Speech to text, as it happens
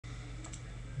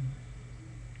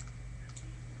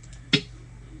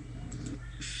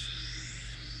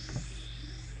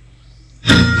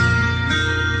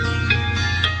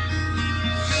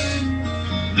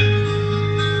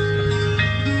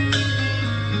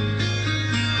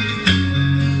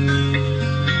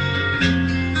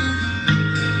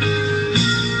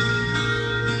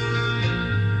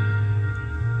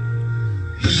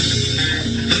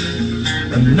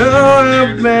know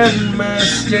I've been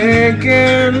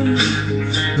mistaken.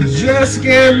 Just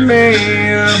give me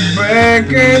a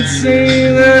break and see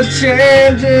the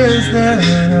changes that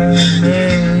I've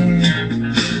made.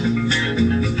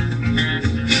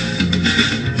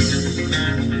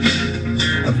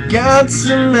 I've got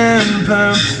some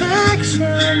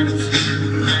imperfections,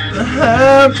 but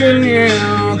how can you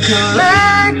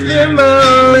collect them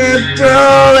all? It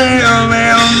only on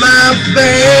my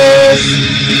face.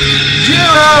 You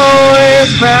always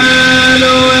find a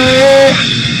way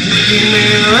to keep me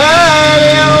right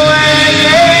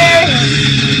away.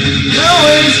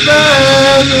 Always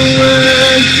find the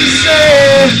words to say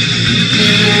to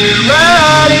keep me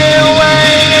right away.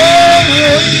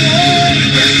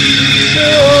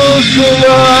 To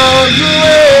walk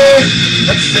away,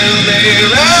 but still be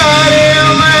right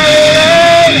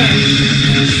away.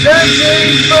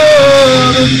 Searching for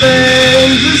the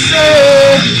things to say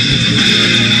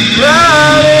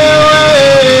right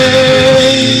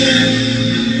away.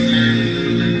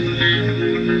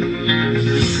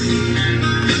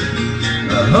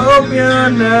 I hope you're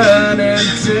not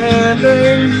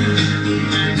intending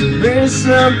to be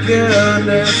so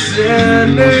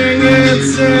condescending.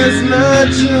 It's as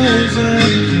much as I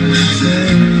can say.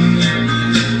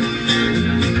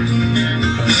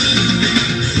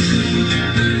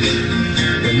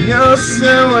 When you're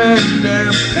so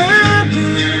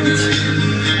independent,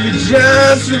 you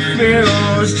just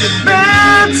refuse to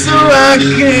bend, so I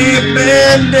keep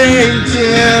bending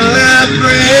till I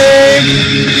break.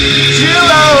 You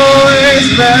always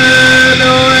find a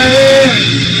way.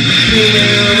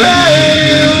 You're right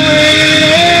away,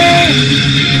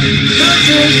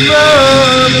 looking for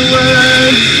the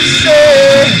words to say.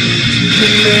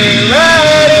 Keep me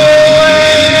right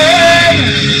away.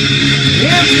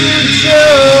 If you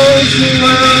chose to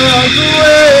walk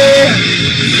away,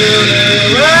 still be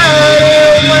right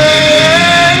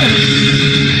away.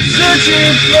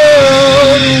 Searching for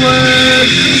the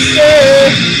words to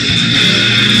say.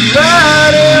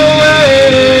 Right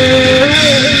away.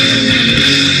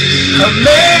 I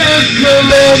made a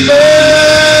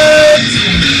commitment.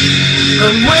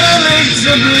 I'm willing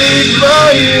to bleed for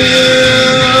you.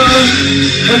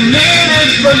 I needed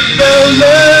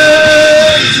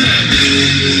fulfillment.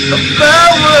 I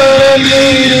found what I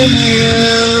need in you.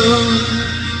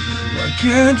 Why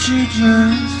can't you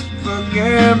just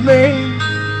forgive me?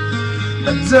 I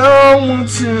don't want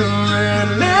to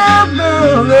relive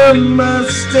all the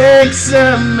mistakes I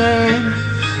made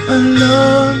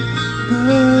along the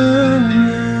way.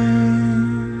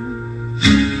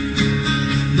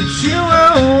 But you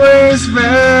always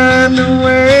find a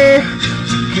way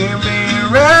to keep me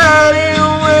right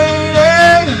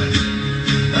away.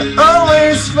 I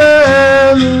always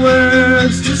find the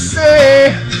words to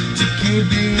say to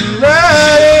keep you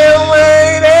right away.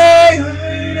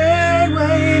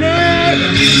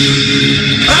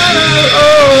 I'll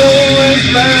always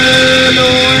find a way.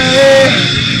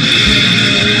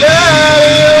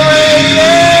 Right away.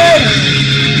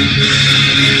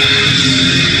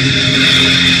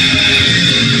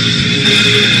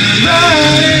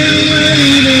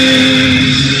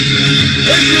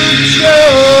 If you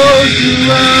chose to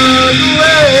run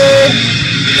away,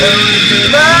 then we can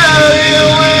right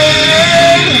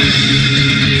away.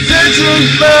 Searching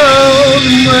for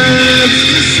the words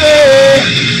to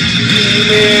say.